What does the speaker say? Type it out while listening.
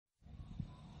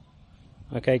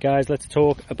Okay guys, let's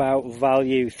talk about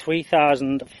value.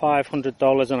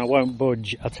 $3,500 and I won't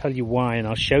budge. I'll tell you why and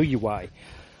I'll show you why.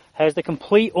 Here's the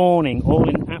complete awning, all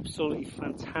in absolutely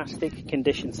fantastic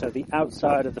condition. So the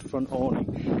outside of the front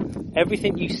awning.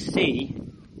 Everything you see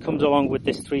comes along with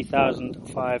this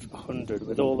 $3,500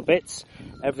 with all the bits,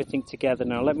 everything together.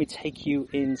 Now let me take you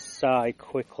inside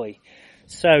quickly.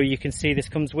 So you can see this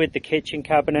comes with the kitchen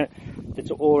cabinet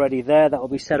that's already there. That will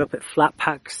be set up at flat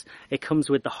packs. It comes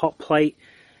with the hot plate,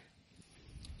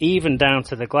 even down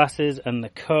to the glasses and the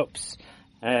cups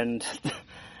and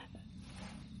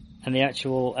the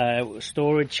actual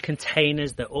storage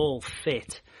containers that all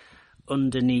fit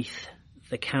underneath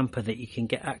the camper that you can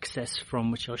get access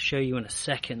from, which I'll show you in a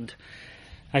second.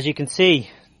 As you can see,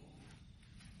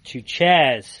 2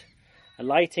 chairs, a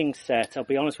lighting set. I'll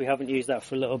be honest, we haven't used that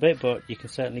for a little bit, but you can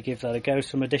certainly give that a go.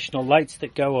 Some additional lights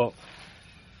that go up.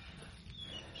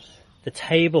 The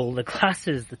table, the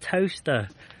glasses, the toaster,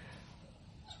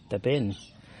 the bin.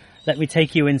 Let me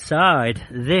take you inside.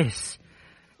 This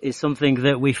is something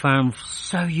that we found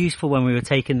so useful when we were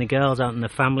taking the girls out and the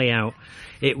family out.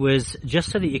 It was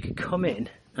just so that you could come in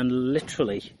and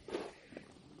literally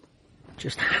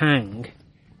just hang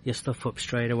your stuff up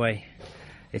straight away.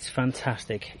 It's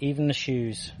fantastic. Even the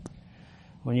shoes.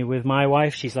 When you're with my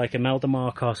wife, she's like Imelda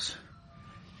Marcos.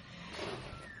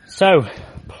 So,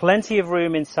 plenty of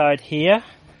room inside here.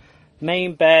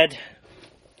 Main bed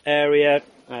area.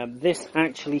 This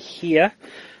actually here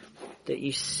that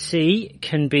you see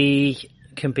can be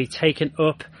taken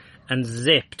up and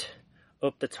zipped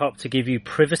up the top to give you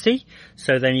privacy.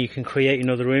 So then you can create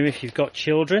another room if you've got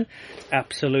children.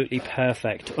 Absolutely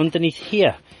perfect. Underneath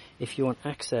here, if you want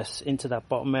access into that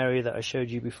bottom area that I showed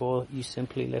you before, you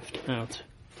simply lift out.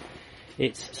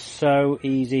 It's so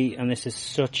easy, and this is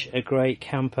such a great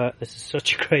camper. This is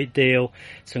such a great deal.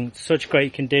 It's in such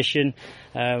great condition.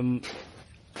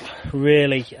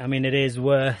 Really, I mean, it is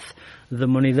worth the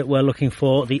money that we're looking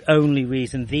for. The only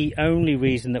reason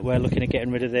that we're looking at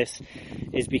getting rid of this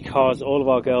is because all of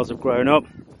our girls have grown up,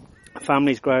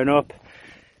 family's grown up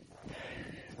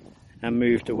and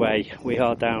moved away. We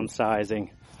are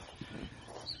downsizing.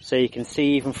 So you can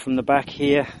see even from the back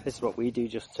here, this is what we do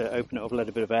just to open it up, let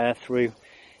a bit of air through.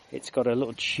 It's got a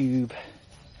little tube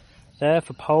there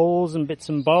for poles and bits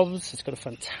and bobs. It's got a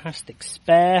fantastic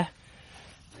spare.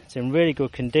 It's in really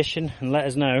good condition, and let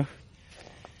us know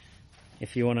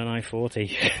if you want an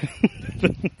I-40.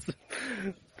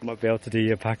 Might be able to do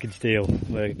your package deal.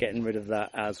 We're getting rid of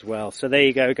that as well. So there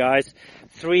you go, guys.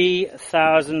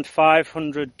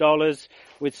 $3,500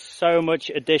 with so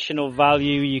much additional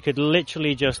value. You could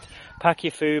literally just pack your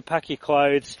food, pack your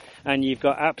clothes, and you've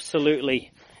got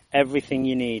absolutely everything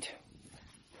you need.